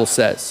the Bible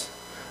says.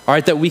 all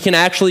right, that we can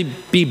actually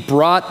be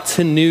brought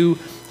to new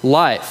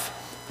life.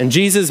 And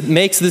Jesus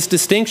makes this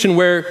distinction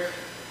where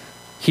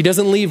he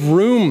doesn't leave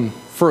room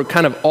for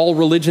kind of all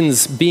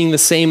religions being the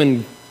same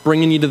and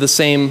bringing you to the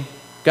same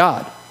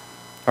God.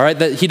 All right,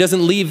 that he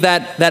doesn't leave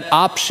that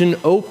option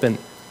open.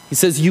 He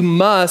says you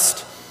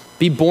must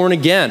be born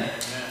again.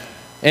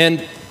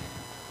 And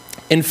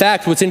in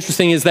fact, what's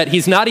interesting is that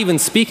he's not even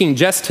speaking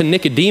just to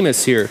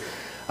Nicodemus here.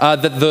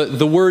 That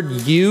the word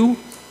you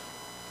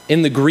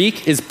in the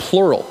Greek is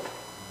plural.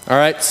 All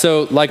right,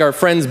 so like our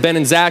friends Ben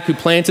and Zach who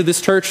planted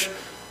this church,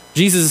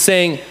 Jesus is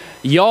saying,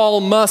 y'all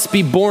must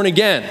be born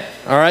again.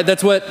 All right,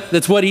 that's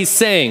what he's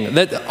saying.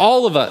 That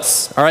all of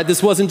us, all right,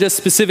 this wasn't just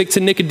specific to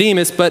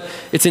Nicodemus, but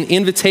it's an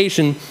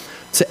invitation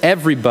to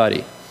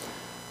everybody.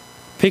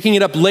 Picking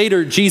it up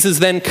later, Jesus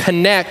then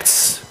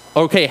connects,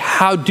 okay,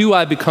 how do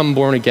I become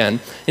born again?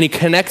 And he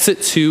connects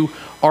it to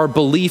our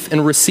belief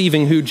in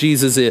receiving who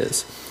Jesus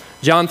is.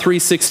 John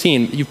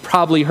 3:16, you've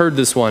probably heard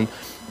this one,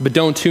 but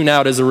don't tune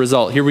out as a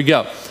result. Here we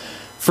go.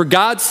 For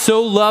God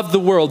so loved the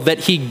world that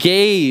he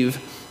gave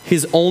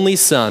his only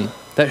son,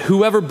 that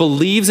whoever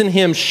believes in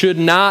him should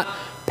not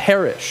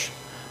perish,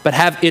 but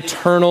have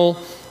eternal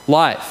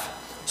life.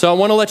 So I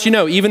want to let you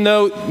know, even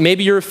though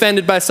maybe you're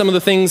offended by some of the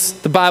things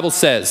the Bible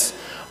says,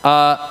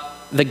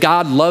 that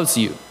God loves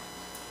you,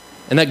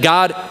 and that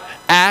God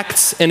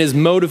acts and is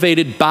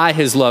motivated by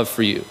his love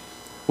for you.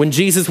 When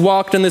Jesus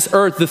walked on this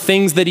earth, the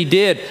things that he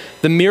did,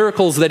 the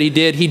miracles that he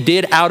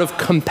did out of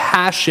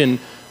compassion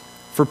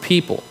for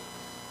people.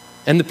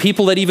 And the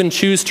people that even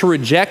choose to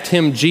reject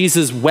him,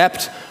 Jesus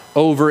wept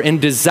over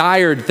and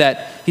desired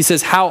that. He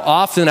says, how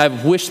often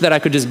I've wished that I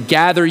could just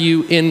gather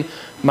you in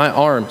my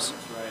arms.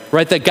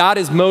 Right? That God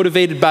is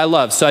motivated by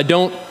love. So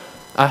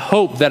I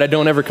hope that I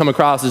don't ever come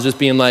across as just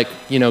being like,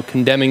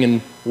 condemning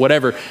and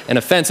whatever and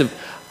offensive.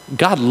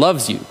 God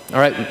loves you. All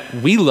right?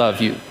 We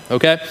love you.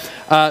 Okay?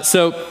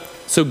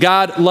 So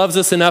God loves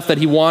us enough that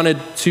he wanted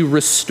to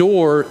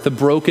restore the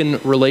broken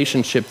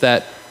relationship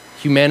that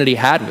humanity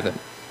had with him.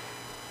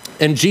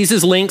 And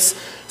Jesus links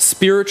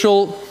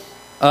spiritual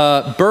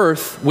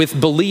birth with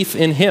belief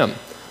in him,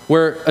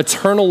 where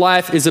eternal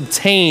life is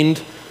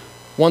obtained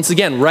once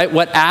again, right?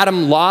 What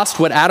Adam lost,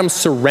 what Adam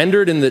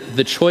surrendered in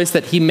the choice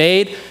that he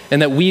made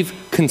and that we've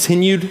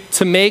continued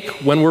to make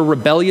when we're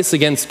rebellious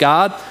against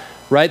God,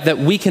 right? That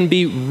we can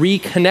be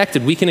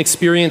reconnected. We can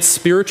experience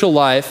spiritual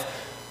life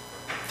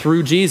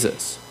through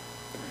Jesus.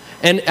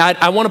 And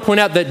I want to point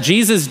out that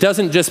Jesus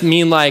doesn't just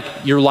mean like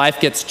your life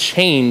gets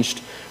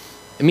changed.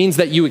 It means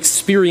that you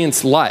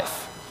experience life.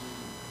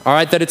 All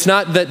right, that it's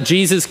not that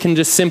Jesus can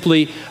just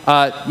simply,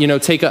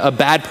 take a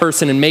bad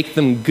person and make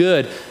them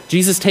good.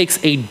 Jesus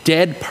takes a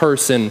dead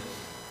person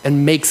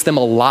and makes them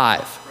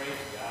alive.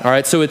 All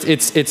right, so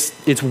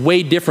it's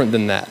way different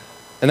than that.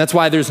 And that's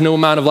why there's no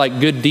amount of like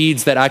good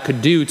deeds that I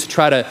could do to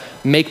try to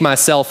make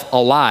myself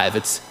alive.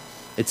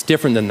 It's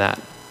different than that.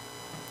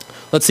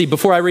 Let's see,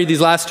 before I read these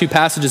last two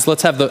passages,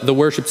 let's have the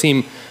worship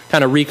team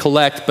kind of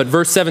recollect. But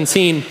verse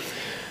 17,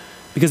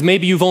 because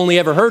maybe you've only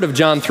ever heard of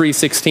John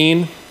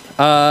 3:16,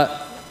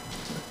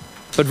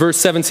 but verse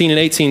 17 and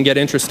 18 get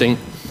interesting.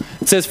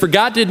 It says, for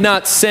God did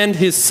not send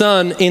his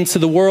son into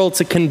the world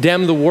to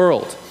condemn the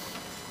world.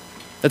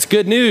 That's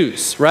good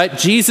news, right?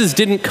 Jesus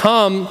didn't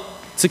come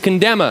to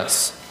condemn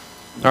us,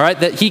 all right?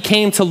 That he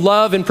came to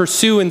love and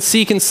pursue and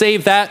seek and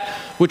save that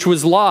which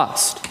was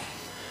lost.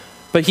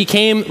 But he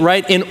came,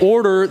 right, in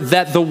order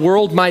that the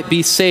world might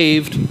be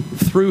saved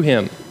through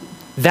him.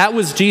 That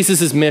was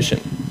Jesus'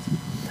 mission.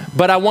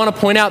 But I want to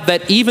point out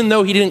that even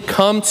though he didn't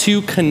come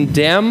to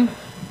condemn,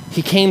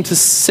 he came to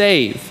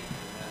save.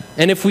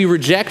 And if we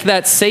reject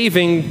that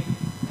saving,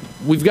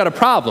 we've got a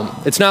problem.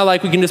 It's not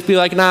like we can just be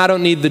like, nah, I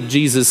don't need the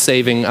Jesus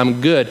saving,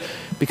 I'm good.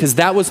 Because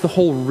that was the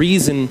whole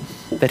reason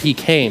that he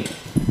came.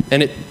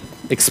 And it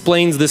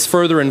explains this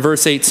further in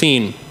verse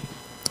 18.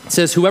 It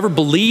says, whoever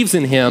believes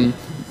in him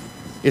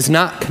is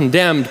not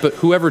condemned, but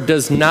whoever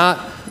does not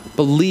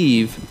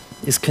believe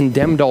is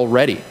condemned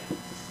already,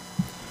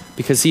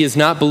 because he has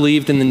not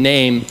believed in the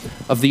name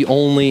of the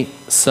only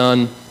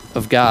Son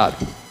of God.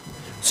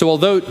 So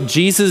although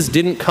Jesus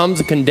didn't come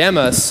to condemn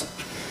us,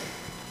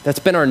 that's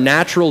been our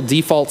natural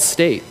default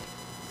state,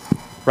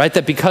 right?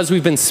 That because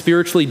we've been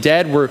spiritually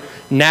dead, we're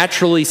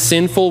naturally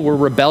sinful, we're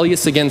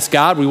rebellious against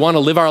God, we want to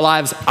live our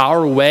lives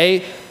our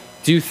way,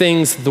 do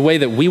things the way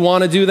that we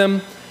want to do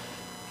them,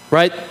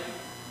 right?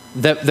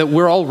 That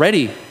we're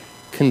already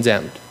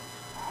condemned.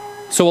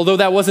 So although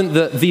that wasn't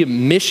the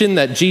mission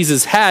that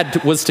Jesus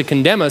had was to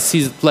condemn us,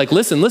 he's like,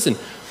 listen,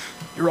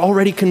 you're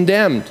already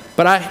condemned,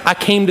 but I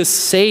came to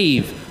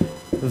save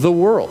the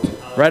world,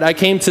 right? I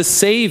came to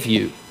save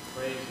you.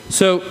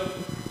 So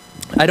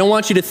I don't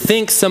want you to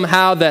think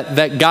somehow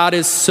that God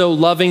is so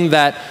loving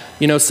that,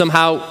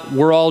 somehow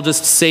we're all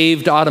just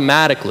saved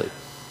automatically,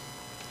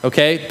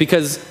 okay?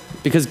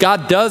 Because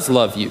God does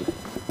love you,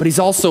 but he's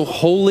also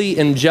holy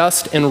and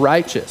just and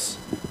righteous,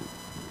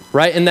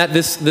 right? And that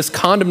this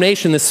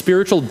condemnation, this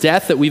spiritual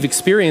death that we've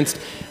experienced,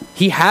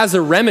 he has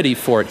a remedy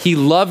for it. He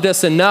loved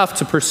us enough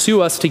to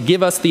pursue us, to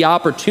give us the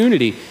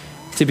opportunity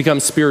to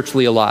become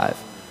spiritually alive.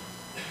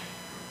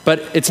 But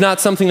it's not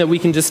something that we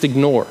can just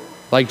ignore.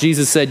 Like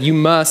Jesus said, you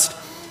must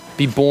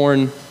be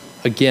born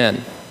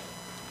again.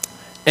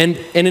 And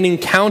in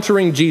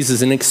encountering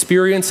Jesus and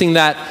experiencing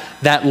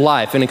that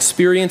life and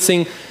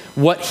experiencing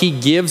what he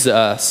gives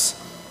us,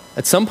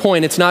 at some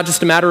point it's not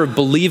just a matter of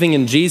believing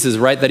in Jesus,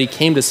 right, that he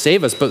came to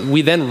save us, but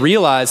we then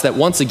realize that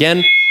once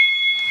again,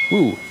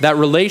 that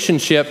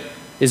relationship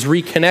is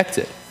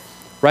reconnected,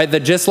 right?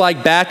 That just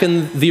like back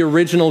in the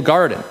original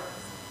garden,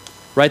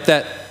 right,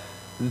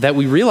 that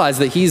we realize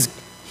that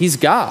he's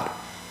God.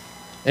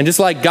 And just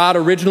like God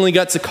originally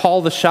got to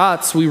call the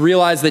shots, we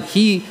realize that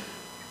he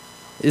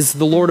is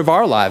the Lord of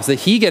our lives, that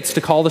he gets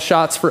to call the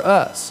shots for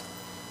us,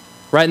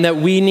 right? And that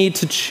we need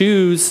to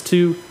choose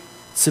to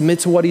submit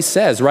to what he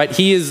says, right?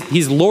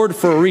 He's Lord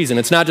for a reason.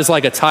 It's not just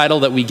like a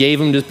title that we gave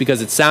him just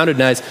because it sounded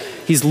nice.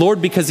 He's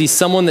Lord because he's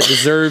someone that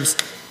deserves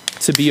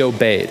to be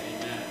obeyed,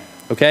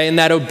 okay? And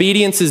that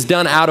obedience is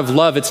done out of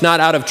love. It's not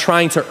out of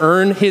trying to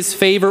earn his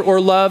favor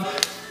or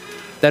love.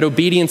 That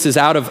obedience is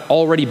out of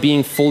already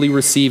being fully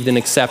received and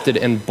accepted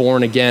and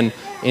born again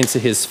into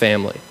his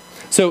family.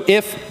 So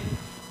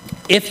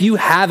if you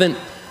haven't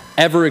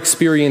ever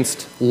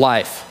experienced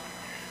life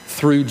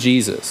through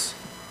Jesus,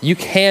 you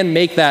can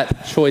make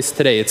that choice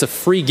today. It's a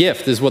free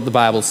gift, is what the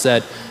Bible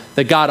said,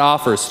 that God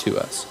offers to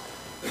us.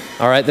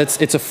 All right,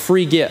 it's a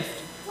free gift.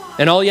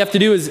 And all you have to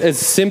do is as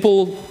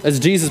simple as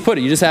Jesus put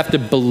it. You just have to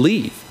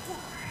believe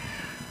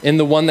in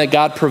the one that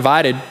God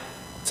provided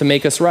to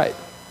make us right.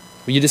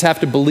 You just have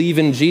to believe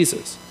in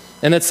Jesus.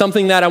 And that's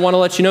something that I want to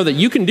let you know that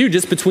you can do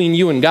just between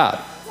you and God.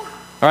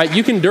 All right,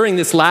 you can, during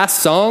this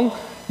last song,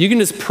 you can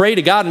just pray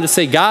to God and just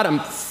say,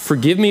 God,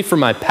 forgive me for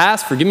my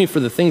past. Forgive me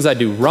for the things I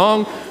do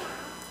wrong.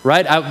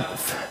 Right?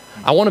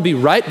 I want to be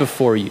right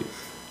before you.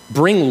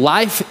 Bring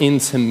life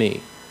into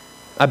me.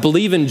 I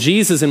believe in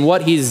Jesus and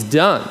what he's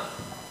done.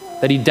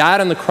 That he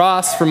died on the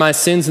cross for my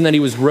sins and that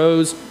he was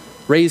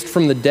raised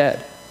from the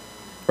dead.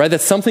 Right?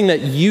 That's something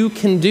that you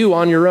can do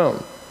on your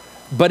own.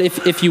 But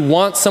if you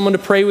want someone to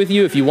pray with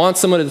you, if you want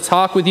someone to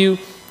talk with you,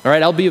 all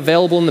right, I'll be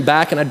available in the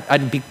back and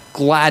I'd be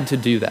glad to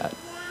do that.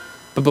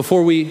 But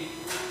before we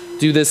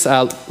do this,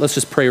 let's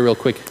just pray real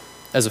quick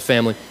as a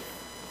family.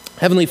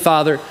 Heavenly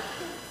Father,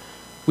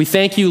 we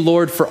thank you,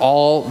 Lord, for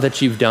all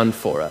that you've done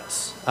for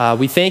us.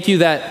 We thank you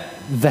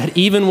that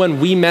even when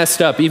we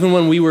messed up, even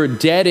when we were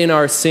dead in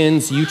our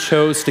sins, you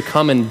chose to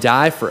come and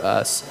die for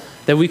us,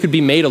 that we could be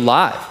made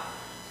alive.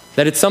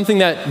 That it's something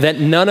that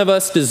none of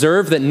us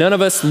deserve, that none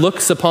of us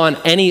looks upon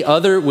any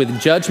other with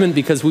judgment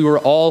because we were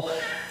all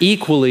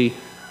equally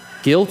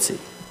guilty.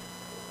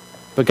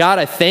 But God,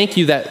 I thank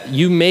you that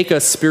you make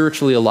us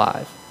spiritually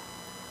alive.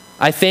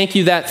 I thank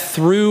you that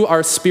through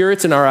our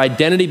spirits and our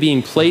identity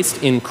being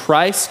placed in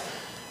Christ,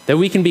 that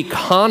we can be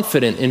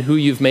confident in who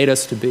you've made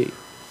us to be.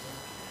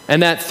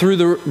 And that through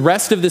the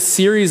rest of this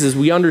series, as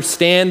we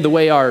understand the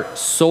way our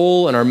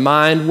soul and our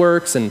mind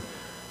works and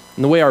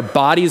the way our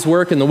bodies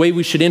work and the way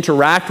we should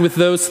interact with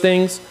those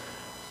things,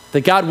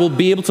 that God will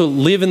be able to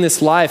live in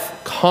this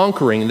life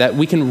conquering, that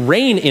we can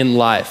reign in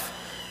life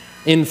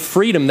in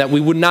freedom, that we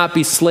would not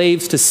be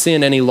slaves to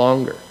sin any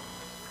longer.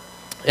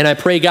 And I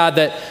pray, God,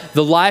 that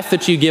the life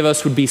that you give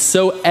us would be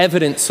so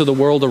evident to the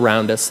world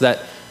around us that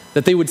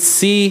they would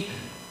see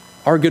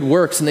our good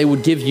works and they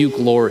would give you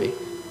glory.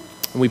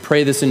 And we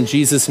pray this in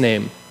Jesus'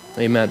 name.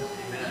 Amen.